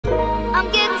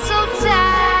I'm getting so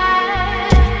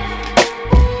tired.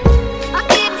 I'm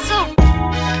getting so.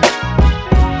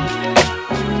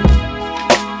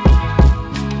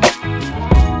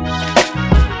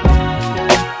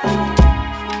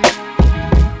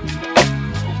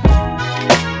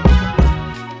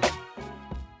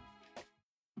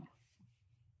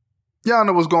 Y'all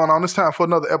know what's going on. It's time for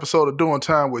another episode of Doing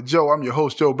Time with Joe. I'm your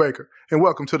host, Joe Baker, and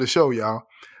welcome to the show, y'all.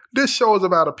 This show is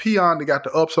about a peon that got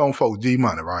the ups on folks,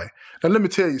 G-Money, right? Now, let me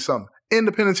tell you something. In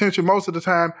the penitentiary, most of the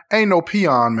time, ain't no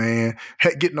peon, man,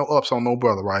 getting no ups on no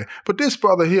brother, right? But this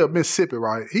brother here, Mississippi,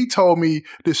 right, he told me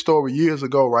this story years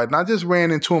ago, right? And I just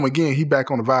ran into him again. He back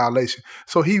on the violation.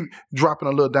 So he dropping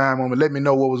a little dime on me, let me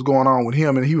know what was going on with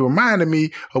him. And he reminded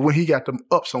me of when he got them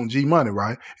ups on G-Money,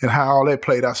 right? And how all that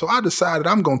played out. So I decided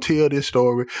I'm going to tell this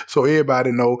story so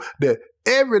everybody know that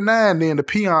every now and then the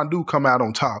peon do come out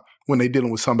on top when they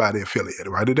dealing with somebody affiliated,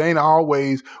 right? It ain't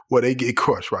always where they get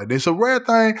crushed, right? It's a rare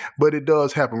thing, but it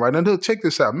does happen, right? Now, check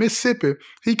this out. Mississippi,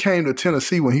 he came to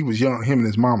Tennessee when he was young, him and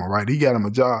his mama, right? He got him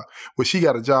a job. Well, she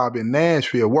got a job in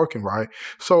Nashville working, right?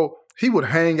 So he would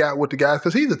hang out with the guys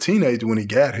because he's a teenager when he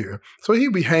got here. So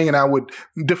he'd be hanging out with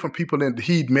different people that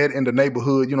he'd met in the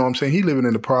neighborhood. You know what I'm saying? He living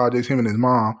in the projects, him and his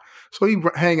mom. So he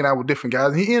hanging out with different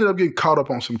guys. And he ended up getting caught up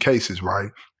on some cases, right?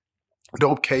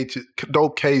 Dope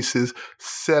cases,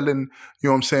 selling, you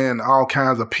know what I'm saying, all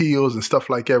kinds of pills and stuff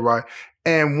like that, right?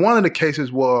 And one of the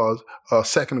cases was a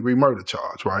second-degree murder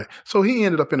charge, right? So he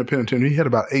ended up in the penitentiary. He had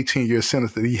about 18-year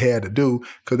sentence that he had to do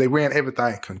because they ran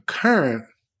everything concurrent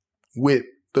with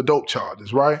the dope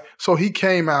charges, right? So he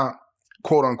came out,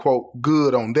 quote unquote,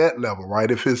 good on that level,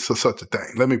 right? If it's such a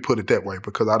thing. Let me put it that way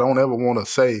because I don't ever want to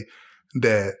say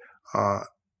that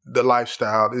the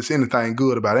lifestyle, there's anything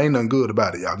good about it. Ain't nothing good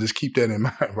about it, y'all. Just keep that in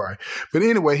mind, right? But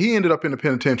anyway, he ended up in the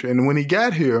penitentiary. And when he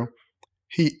got here,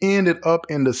 he ended up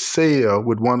in the cell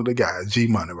with one of the guys,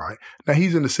 G-Money, right? Now,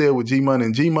 he's in the cell with G-Money,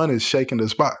 and G-Money is shaking the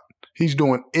spot. He's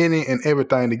doing any and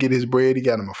everything to get his bread. He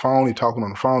got him a phone. He talking on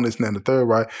the phone, this and that and the third,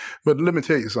 right? But let me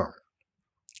tell you something.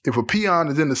 If a peon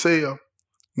is in the cell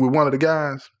with one of the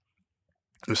guys,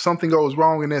 if something goes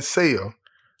wrong in that cell,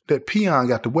 that peon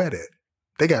got to wear that.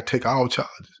 They got to take all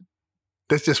charges.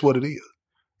 That's just what it is.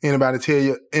 Anybody tell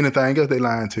you anything else, they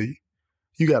lying to you.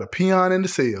 You got a peon in the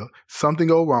cell, something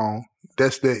go wrong,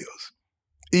 that's theirs.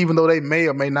 Even though they may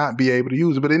or may not be able to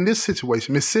use it. But in this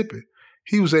situation, Mississippi,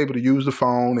 he was able to use the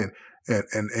phone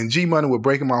and G-Money would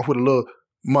break him off with a little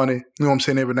money, you know what I'm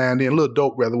saying, every now and then, a little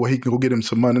dope rather, where he can go get him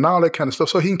some money and all that kind of stuff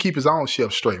so he can keep his own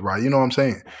shelf straight, right? You know what I'm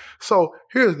saying? So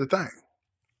here's the thing.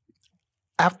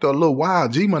 After a little while,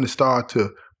 G-Money started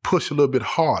to push a little bit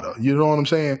harder. You know what I'm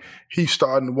saying? He's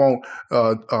starting to want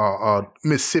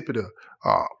Mississippi to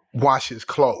wash his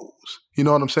clothes. You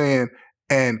know what I'm saying?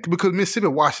 And because Mississippi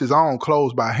washed his own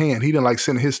clothes by hand, he didn't like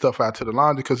sending his stuff out to the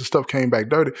laundry because the stuff came back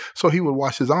dirty. So he would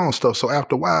wash his own stuff. So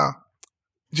after a while,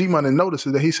 G-Money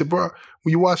notices that. He said, bro,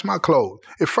 will you wash my clothes?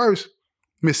 At first,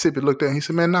 Mississippi looked at him. He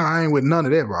said, man, nah, I ain't with none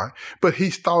of that, right? But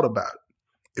he's thought about it.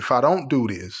 If I don't do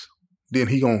this, then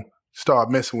he going to start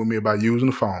messing with me about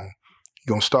using the phone. He's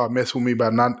going to start messing with me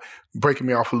about not breaking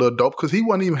me off a little dope because he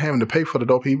wasn't even having to pay for the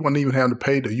dope. He wasn't even having to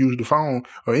pay to use the phone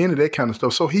or any of that kind of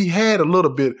stuff. So he had a little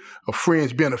bit of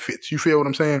fringe benefits. You feel what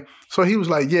I'm saying? So he was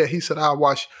like, yeah, he said, I'll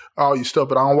wash all your stuff,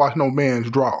 but I don't wash no man's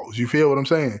drawers. You feel what I'm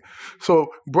saying? So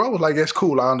bro was like, that's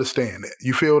cool. I understand that.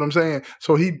 You feel what I'm saying?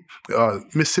 So he,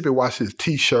 Mississippi washed his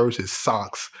T-shirts, his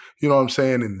socks, you know what I'm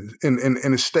saying,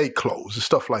 and his state clothes and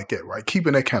stuff like that, right?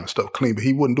 Keeping that kind of stuff clean, but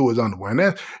he wouldn't do his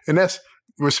underwear. And that's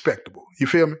respectable. You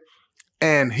feel me?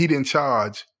 And he didn't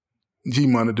charge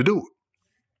G-Money to do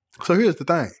it. So here's the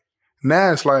thing.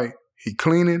 Now it's like he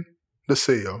cleaning the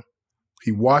cell,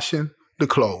 he washing the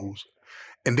clothes,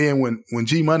 and then when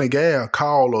G-Money gal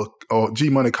call or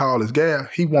G-Money call his gal,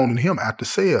 he wanted him out the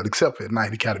cell, except for at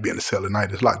night. He got to be in the cell at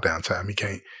night. It's lockdown time. He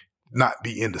can't not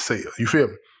be in the cell. You feel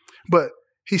me? But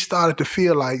he started to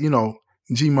feel like, you know,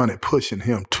 G-Money pushing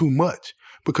him too much.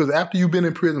 Because after you've been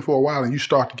in prison for a while and you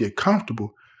start to get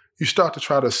comfortable, you start to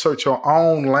try to search your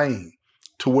own lane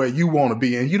to where you want to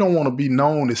be. And you don't want to be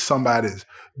known as somebody's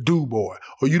do-boy,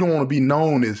 or you don't want to be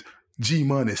known as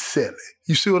G-Money Selly.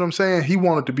 You see what I'm saying? He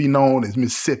wanted to be known as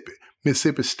Mississippi.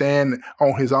 Mississippi standing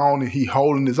on his own and he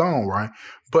holding his own, right?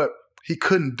 But he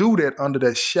couldn't do that under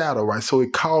that shadow, right? So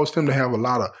it caused him to have a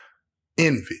lot of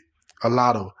envy, a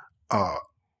lot of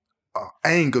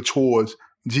anger towards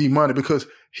G-Money because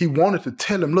he wanted to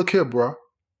tell him, look here, bro. You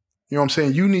know what I'm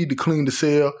saying? You need to clean the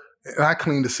cell, and I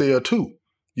clean the cell too.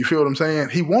 You feel what I'm saying?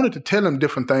 He wanted to tell him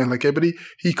different things like that, but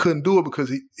he couldn't do it because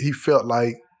he felt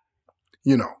like,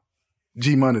 you know,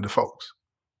 G-Money the folks.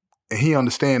 And he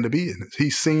understand the business.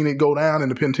 He's seen it go down in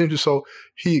the penitentiary, so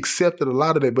he accepted a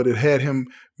lot of that, but it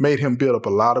made him build up a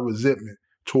lot of resentment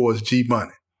towards G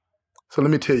Money. So let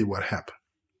me tell you what happened.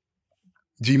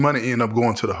 G Money ended up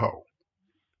going to the hole.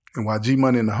 And while G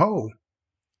Money in the hole,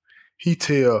 he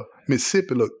tell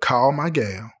Mississippi, look, call my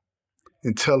gal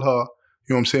and tell her, you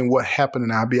know what I'm saying, what happened,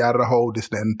 and I'll be out of the hole, this,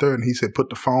 that, and the third. And he said, put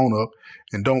the phone up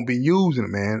and don't be using it,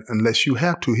 man, unless you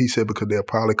have to, he said, because they'll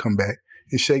probably come back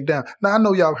and shake down. Now, I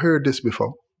know y'all heard this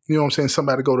before. You know what I'm saying?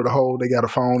 Somebody go to the hole, they got a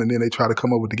phone, and then they try to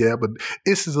come up with the gal, but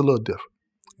this is a little different.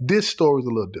 This story is a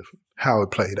little different, how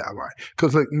it played out, right?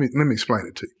 Because let me explain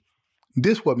it to you.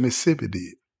 This what Mississippi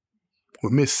did.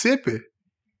 When Mississippi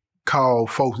called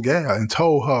folks gal and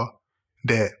told her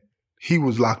that he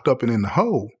was locked up and in the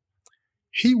hole,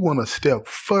 he went a step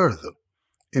further,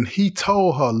 and he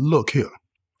told her, look here,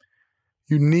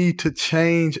 you need to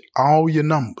change all your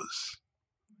numbers.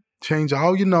 Change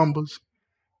all your numbers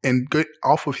and get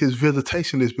off of his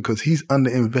visitation list because he's under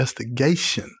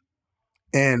investigation.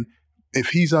 And if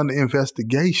he's under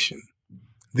investigation,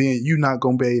 then you're not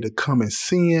going to be able to come and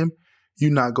see him.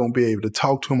 You're not going to be able to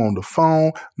talk to him on the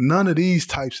phone. None of these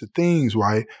types of things,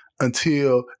 right,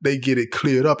 until they get it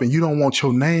cleared up. And you don't want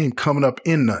your name coming up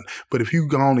in none. But if you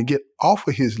go on and get off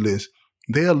of his list,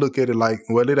 they'll look at it like,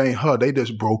 well, it ain't her. They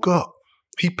just broke up.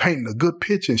 He painting a good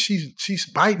picture, and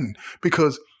she's biting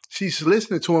because she's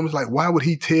listening to him. It's like, why would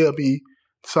he tell me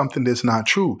something that's not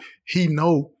true? He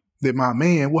know that my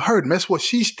man will hurt him. That's what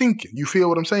she's thinking. You feel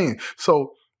what I'm saying?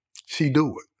 So she do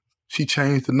it. She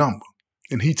changed the number.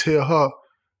 And he tell her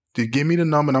to give me the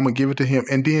number and I'm going to give it to him.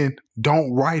 And then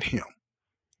don't write him.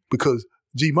 Because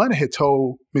G Money had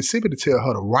told Mississippi to tell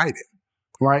her to write it.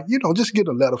 Right? You know, just get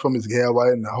a letter from his gal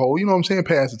right in the hole. You know what I'm saying?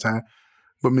 Pass the time.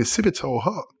 But Mississippi told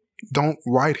her, don't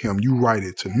write him. You write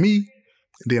it to me.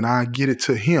 Then I get it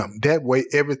to him. That way,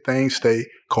 everything stay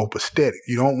copacetic.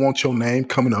 You don't want your name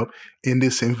coming up in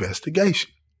this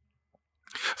investigation.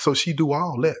 So she do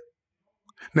all that.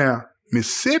 Now,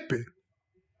 Mississippi,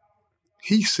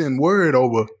 he send word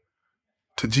over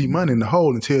to G Money in the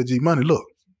hole and tell G Money, look,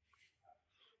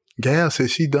 gal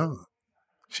says she done.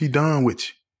 She done with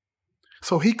you.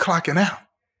 So he clocking out.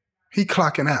 He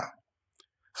clocking out.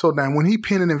 So now when he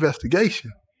pen an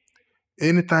investigation,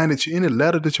 any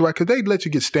letter that you write, because they let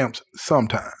you get stamps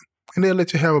sometimes, and they'll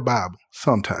let you have a Bible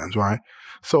sometimes, right?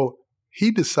 So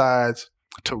he decides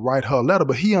to write her a letter,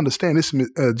 but he understands, this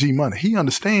is G Money, he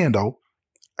understand though,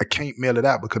 I can't mail it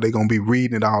out because they're going to be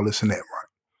reading it, all this and that, right?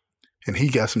 And he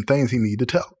got some things he need to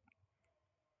tell.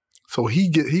 So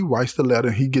he writes the letter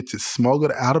and he gets it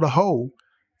smuggled out of the hole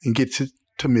and gets it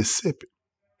to Mississippi.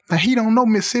 Now he don't know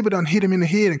Mississippi done hit him in the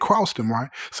head and crossed him, right?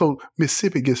 So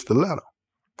Mississippi gets the letter.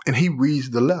 And he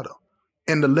reads the letter.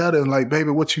 And the letter is like,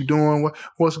 baby, what you doing?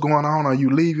 What's going on? Are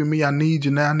you leaving me? I need you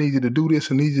now. I need you to do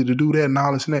this. I need you to do that and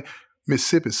all this and that.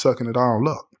 Mississippi's sucking it all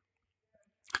up.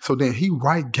 So then he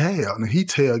write Gal and he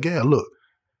tell Gal, look,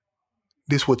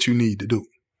 this what you need to do.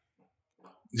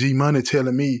 G Money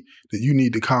telling me that you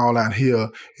need to call out here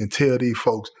and tell these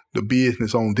folks the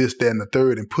business on this, that, and the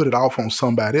third and put it off on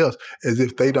somebody else as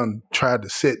if they done tried to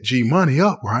set G Money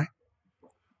up, right?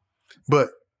 But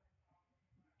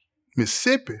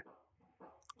Mississippi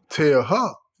tell her,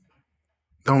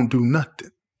 don't do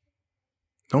nothing.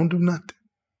 Don't do nothing.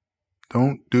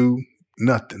 Don't do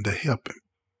nothing to help him.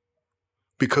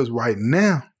 Because right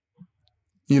now,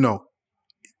 you know,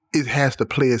 it has to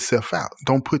play itself out.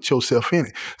 Don't put yourself in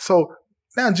it. So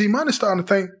now G Money starting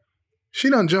to think she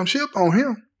done jumped ship on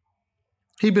him.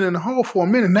 He been in the hole for a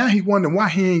minute. Now he wondering why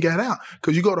he ain't got out.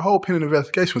 Because you go the whole pending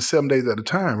investigation for 7 days at a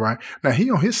time, right? Now he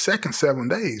on his second 7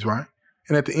 days, right?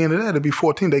 And at the end of that, it'll be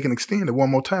 14. They can extend it one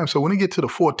more time. So when they get to the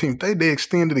 14th day, they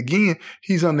extend it again.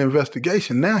 He's under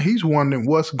investigation. Now he's wondering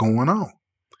what's going on.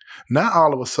 Now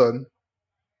all of a sudden,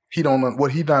 he don't know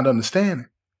what he not understanding.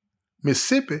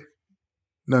 Mississippi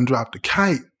done dropped a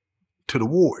kite to the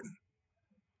warden.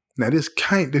 Now this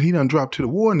kite that he done dropped to the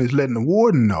warden is letting the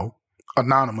warden know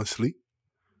anonymously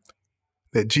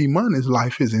that G Money's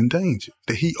life is in danger.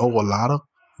 That he owe a lot of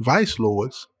vice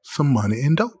lords some money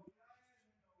and dope.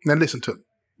 Now listen to me.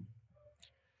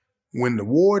 When the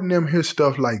warden them hear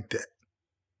stuff like that,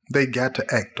 they got to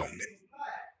act on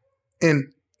it. And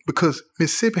because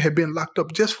Mississippi had been locked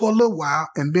up just for a little while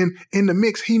and been in the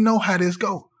mix, he know how this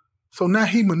go. So now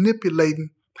he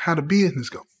manipulating how the business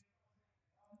go.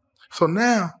 So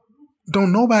now,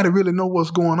 don't nobody really know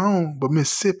what's going on but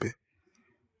Mississippi.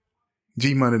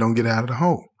 G Money don't get out of the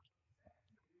hole.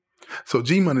 So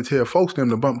G Money tell folks them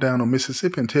to bump down on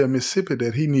Mississippi and tell Mississippi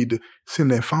that he need to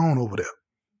send that phone over there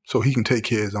so he can take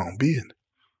care of his own business.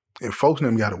 And folks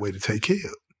them got a way to take care of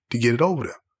it, to get it over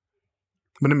there.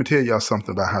 But let me tell y'all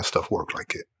something about how stuff works like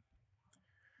that.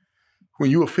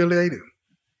 When you affiliated,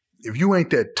 if you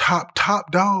ain't that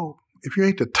top dog, if you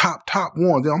ain't the top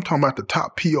one, then I'm talking about the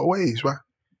top POAs, right?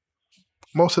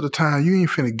 Most of the time, you ain't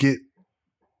finna get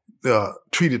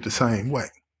treated the same way.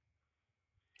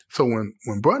 So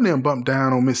when Brother them bumped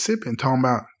down on Mississippi and talking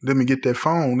about, let me get that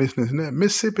phone, this and that,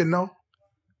 Mississippi, no,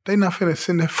 they not finna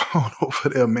send that phone over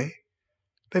there, man.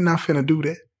 They not finna do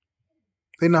that.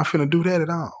 They not finna do that at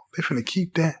all. They finna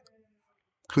keep that.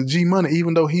 Because G Money,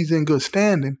 even though he's in good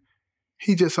standing,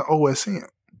 he just an OSM.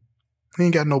 He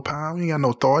ain't got no power, he ain't got no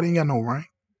authority, he ain't got no rank.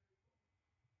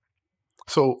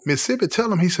 So Mississippi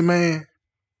tell him, he said, man,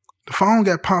 the phone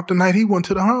got popped the night he went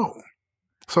to the hole.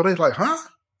 So they like, huh?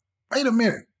 Wait a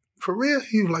minute. For real?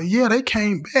 He was like, yeah, they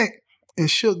came back and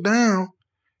shook down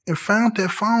and found that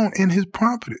phone in his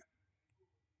property.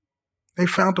 They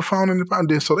found the phone in the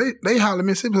property. So they hollered at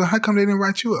Mississippi, how come they didn't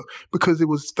write you up? Because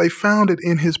they found it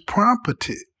in his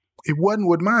property. It wasn't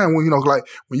with mine. When, like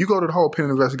when you go to the whole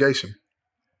pending investigation,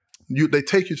 they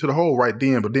take you to the hole right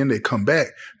then, but then they come back,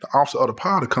 the officer of the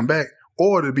power to come back,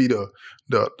 or to be the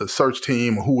search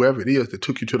team or whoever it is that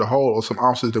took you to the hole, or some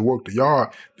officers that work the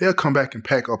yard, they'll come back and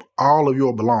pack up all of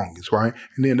your belongings, right?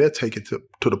 And then they'll take it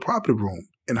to the property room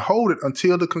and hold it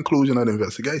until the conclusion of the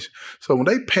investigation. So when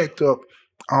they packed up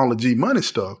all the G Money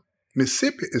stuff,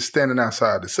 Mississippi is standing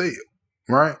outside the cell,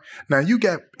 right? Now you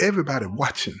got everybody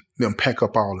watching them pack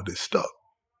up all of this stuff,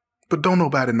 but don't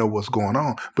nobody know what's going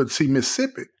on. But see,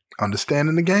 Mississippi,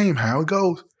 understanding the game, how it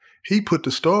goes, he put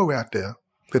the story out there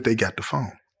that they got the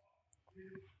phone.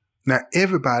 Now,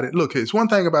 everybody, look, it's one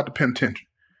thing about the penitentiary.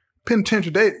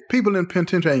 People in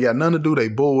penitentiary ain't got nothing to do, they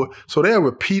bored, so they'll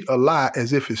repeat a lie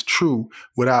as if it's true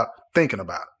without thinking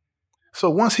about it. So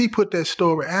once he put that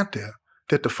story out there,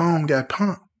 that the phone got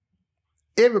pumped,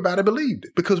 everybody believed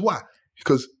it. Because why?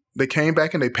 Because they came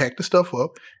back and they packed the stuff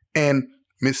up, and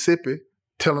Mississippi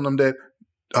telling them that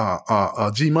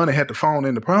G Money had the phone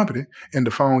in the property and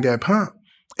the phone got pumped.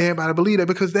 Everybody believe that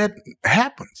because that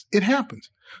happens. It happens.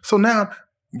 So now,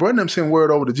 Brother them send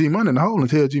word over to G Money in the hole and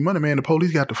tell G Money, man, the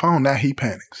police got the phone. Now he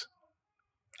panics.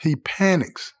 He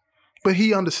panics. But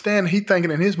he understands, he thinking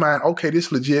in his mind, okay,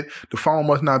 this legit. The phone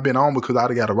must not have been on because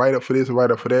I'd have got a write-up for this and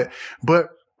write-up for that. But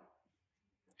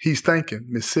he's thinking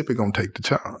Mississippi going to take the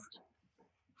charge.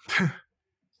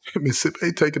 Mississippi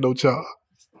ain't taking no charge.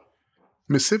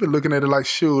 Mississippi looking at it like,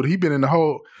 shoot, he been in the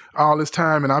hole all this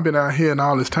time and I've been out here and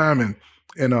all this time and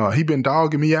he been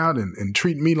dogging me out and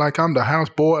treating me like I'm the house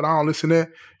boy and all this and that.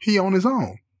 He on his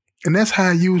own. And that's how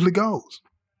it usually goes.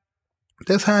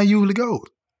 That's how it usually goes.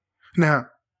 Now,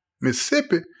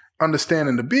 Mississippi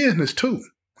understanding the business too.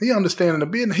 He understanding the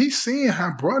business. He's seeing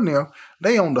how Brother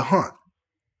they on the hunt.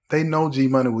 They know G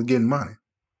Money was getting money.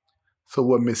 So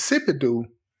what Mississippi do,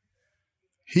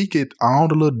 he get all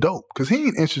the little dope because he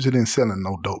ain't interested in selling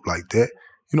no dope like that.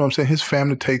 You know what I'm saying? His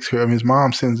family takes care of him. His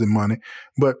mom sends him money.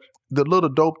 But the little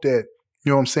dope that,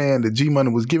 you know what I'm saying, that G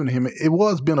Money was giving him, it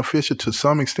was beneficial to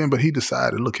some extent, but he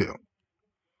decided, look here,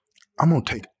 I'm going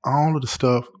to take all of the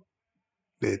stuff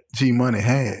that G Money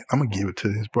had, I'm going to give it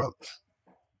to his brothers.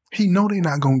 He know they're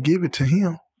not going to give it to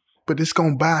him, but it's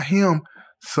going to buy him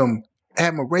some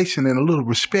admiration and a little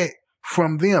respect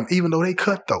from them, even though they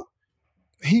cutthroat.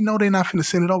 He know they're not finna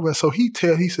send it over. So he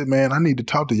said, man, I need to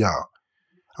talk to y'all.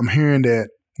 I'm hearing that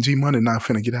G Money not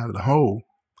finna get out of the hole.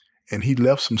 And he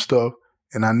left some stuff,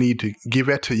 and I need to give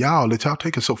that to y'all. Let y'all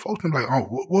take it. So folks been like, oh,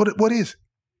 what is it?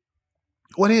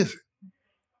 What is it?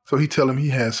 So he tell him he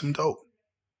has some dope.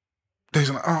 They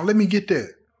said, oh, let me get that.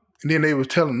 And then they was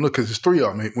telling him, look, because there's three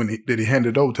of them that he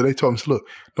handed it over to. They told him, look,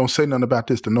 don't say nothing about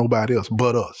this to nobody else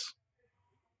but us.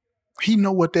 He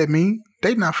know what that mean.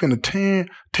 They not finna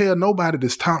tell nobody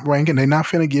this top ranking. They not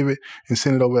finna give it and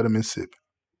send it over to Mississippi.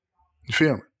 You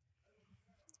feel me?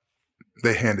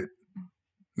 They hand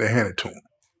it to him.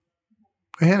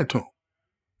 They hand it to him.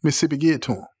 Mississippi give it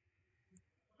to him.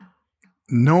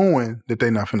 Knowing that they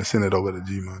not finna send it over to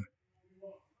G Money.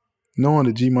 Knowing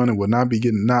that G Money will not be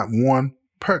getting not one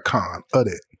per con of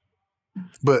that.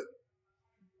 But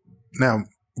now,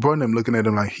 Brother them looking at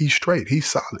him like he's straight, he's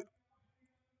solid.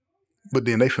 But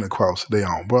then they finna cross their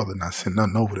own brother, not send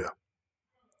nothing over there.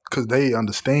 Because they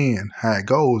understand how it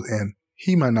goes, and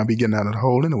he might not be getting out of the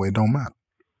hole anyway, it don't matter.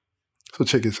 So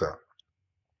check this out.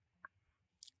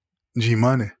 G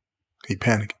Money, he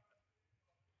panicked.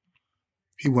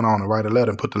 He went on to write a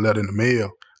letter and put the letter in the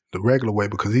mail the regular way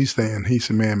because he said,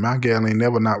 man, my gal ain't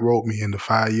never not wrote me in the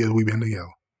 5 years we've been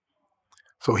together.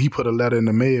 So he put a letter in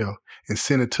the mail and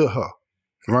sent it to her,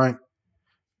 right?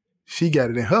 She got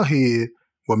it in her head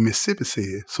what Mississippi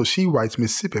said, so she writes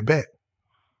Mississippi back.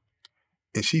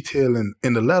 And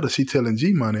in the letter, she telling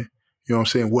G Money, you know what I'm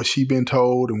saying, what she been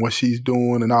told and what she's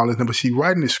doing and all this. But she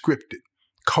writing it scripted,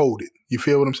 coded. You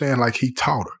feel what I'm saying? Like he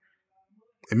taught her.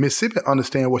 And Mississippi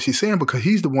understand what she's saying because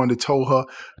he's the one that told her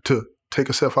to take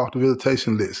herself off the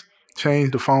visitation list,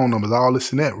 change the phone numbers, all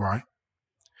this and that, right?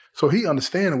 So he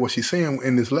understanding what she's saying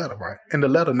in this letter, right? And the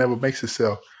letter never makes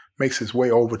its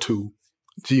way over to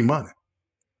G Money.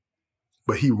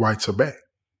 But he writes her back.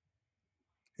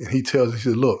 And he tells her, he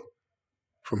said, look,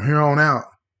 from here on out,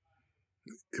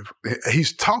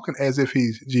 he's talking as if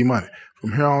he's G Money.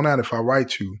 From here on out, if I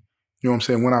write you, you know what I'm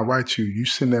saying? When I write you, you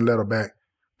send that letter back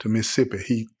to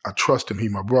Mississippi. I trust him. He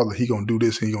my brother. He gonna do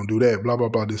this and he gonna do that. Blah, blah,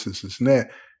 blah, this and that.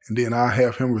 And then I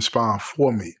have him respond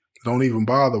for me. Don't even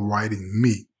bother writing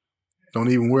me. Don't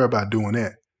even worry about doing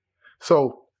that.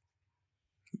 So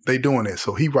they doing that.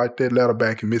 So he write that letter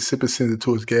back and Mississippi sends it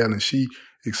to his gal and she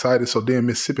excited. So then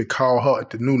Mississippi called her at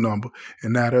the new number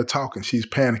and now they're talking. She's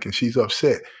panicking. She's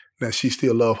upset. Now she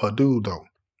still love her dude though.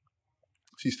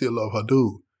 She still love her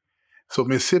dude. So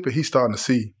Mississippi, he's starting to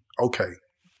see, okay,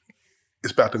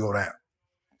 it's about to go down.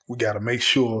 We got to make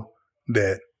sure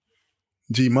that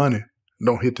G Money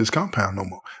don't hit this compound no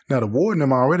more. Now, the warden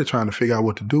them already trying to figure out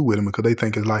what to do with him because they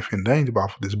think his life in danger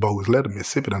off of this bogus letter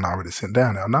Mississippi done already sent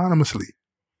down there anonymously.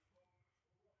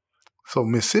 So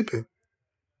Mississippi,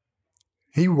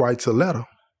 he writes a letter.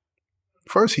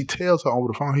 First, he tells her over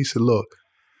the phone, he said, look,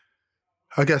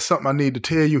 I got something I need to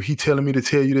tell you. He telling me to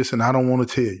tell you this and I don't want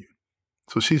to tell you.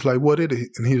 So she's like, what is it?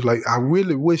 And he's like, I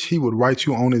really wish he would write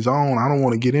you on his own. I don't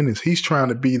want to get in this. He's trying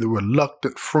to be the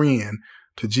reluctant friend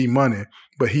to G Money,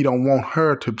 but he don't want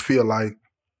her to feel like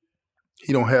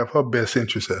he don't have her best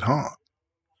interest at heart.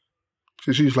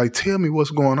 So she's like, tell me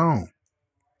what's going on.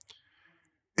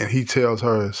 And he tells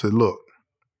her, said, look,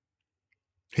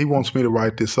 he wants me to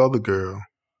write this other girl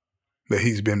that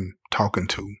he's been talking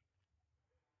to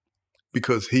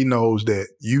because he knows that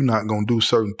you're not going to do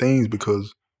certain things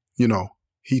because, you know,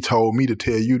 he told me to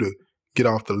tell you to get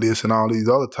off the list and all these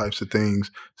other types of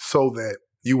things so that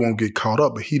you won't get caught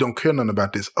up. But he don't care nothing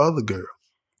about this other girl.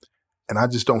 And I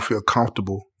just don't feel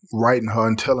comfortable writing her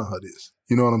and telling her this.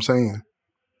 You know what I'm saying?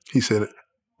 He said,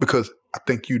 because I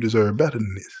think you deserve better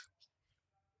than this.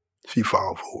 She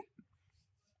fall for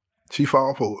it. She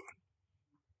fall for it.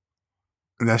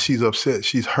 And now she's upset.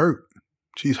 She's hurt.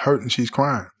 She's hurt and she's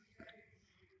crying.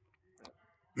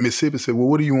 Mississippi said, well,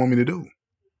 what do you want me to do?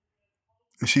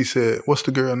 And she said, what's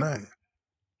the girl name?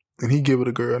 And he give her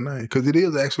the girl name because it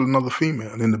is actually another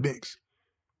female in the mix.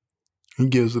 He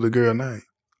gives her the girl name.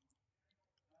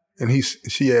 And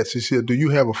she asked, she said, do you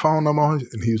have a phone number on it?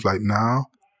 And he was like, no.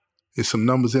 It's some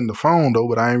numbers in the phone, though,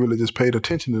 but I ain't really just paid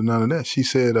attention to none of that. She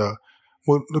said,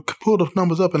 well, pull those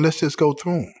numbers up and let's just go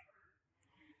through them.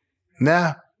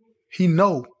 Now, he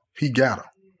know he got her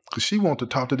because she want to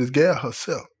talk to this gal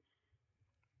herself.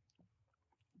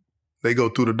 They go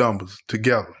through the numbers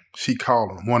together. She call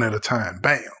them one at a time.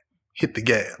 Bam. Hit the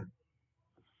gal.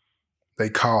 They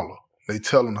call her. They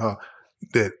telling her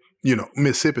that, you know,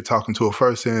 Mississippi talking to her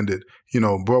first saying that, you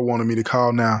know, bro wanted me to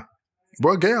call now.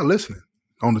 Bro, gal listening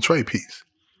on the tray piece.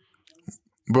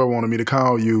 Bro wanted me to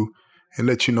call you and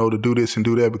let you know to do this and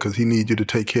do that because he needs you to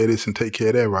take care of this and take care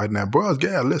of that right now. Bro's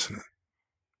gal listening.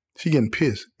 She getting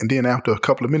pissed. And then after a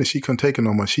couple of minutes, she couldn't take it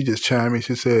no more. She just chimed in.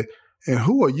 She said, and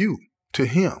who are you to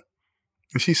him?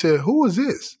 And she said, who is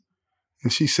this?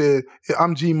 And she said,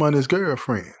 I'm G Money's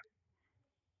girlfriend.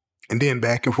 And then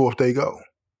back and forth they go.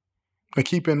 And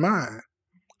keep in mind,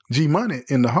 G Money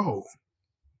in the hole.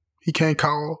 He can't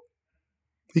call.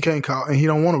 And he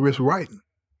don't want to risk writing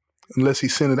unless he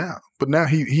send it out. But now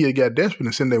he had got desperate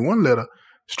and sent that one letter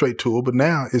straight to her. But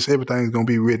now everything's going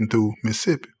to be written through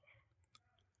Mississippi.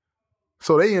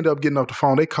 So they end up getting off the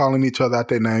phone. They calling each other out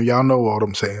their name. Y'all know what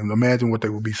I'm saying. Imagine what they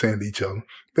would be saying to each other.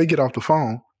 They get off the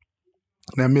phone.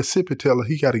 Now Mississippi tell her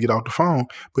he got to get off the phone,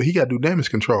 but he got to do damage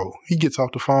control. He gets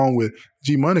off the phone with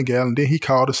G Money gal, and then he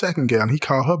called the second gal, and he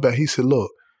called her back. He said,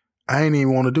 look, I ain't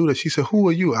even want to do that. She said, who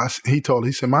are you? He told her,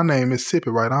 he said, my name is Mississippi,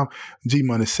 right? I'm G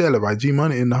Money seller, right? G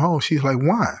Money in the hole. She's like,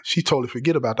 why? She totally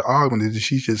forget about the argument that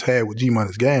she just had with G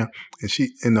Money's gal. And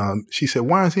she said,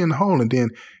 why is he in the hole? And then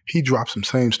he dropped some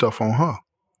same stuff on her,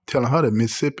 telling her that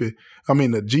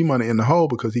the G Money in the hole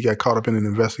because he got caught up in an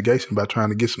investigation by trying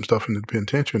to get some stuff into the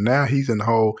penitentiary. Now he's in the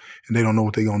hole and they don't know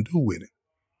what they're going to do with it.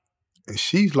 And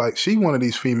she's like, she one of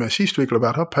these females, she's strictly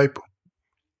about her paper.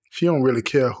 She don't really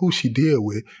care who she deal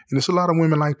with. And there's a lot of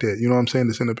women like that. You know what I'm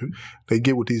saying? They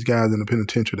get with these guys in the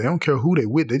penitentiary. They don't care who they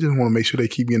with. They just want to make sure they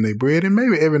keep getting their bread. And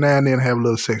maybe every now and then have a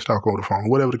little sex talk over the phone,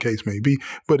 whatever the case may be.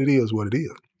 But it is what it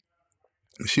is.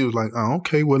 And she was like, oh,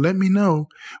 okay, well, let me know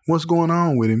what's going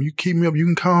on with him. You keep me up. You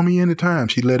can call me anytime.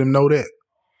 She let him know that.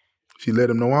 She let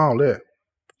him know all that.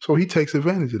 So he takes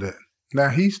advantage of that. Now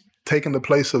he's taking the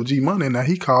place of G Money. Now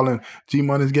he calling G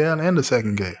Money's gal and the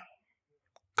second gal.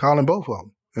 Calling both of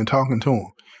them and talking to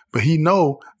him. But he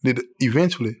know that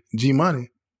eventually G Money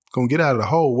going to get out of the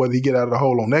hole, whether he get out of the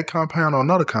hole on that compound or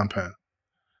another compound.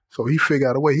 So he figured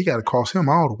out a way. He got to cross him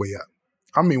all the way out.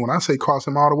 I mean, when I say cross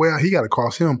him all the way out, he got to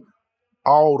cross him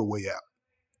all the way out.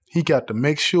 He got to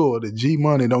make sure that G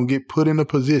Money don't get put in a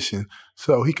position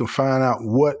so he can find out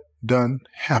what done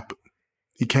happened.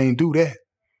 He can't do that.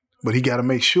 But he got to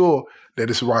make sure that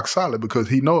it's rock solid because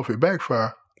he know if it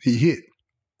backfire, he hit.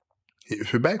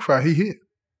 If it backfire, he hit.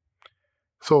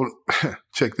 So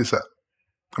check this out.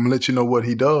 I'm going to let you know what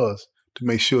he does to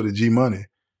make sure that G Money,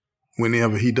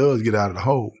 whenever he does get out of the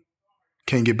hole,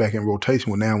 can't get back in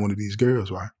rotation with now one of these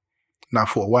girls, right? Not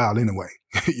for a while anyway.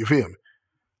 You feel me?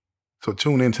 So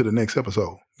tune in to the next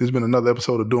episode. This has been another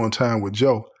episode of Doing Time with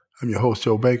Joe. I'm your host,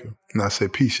 Joe Baker, and I say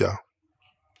peace, y'all.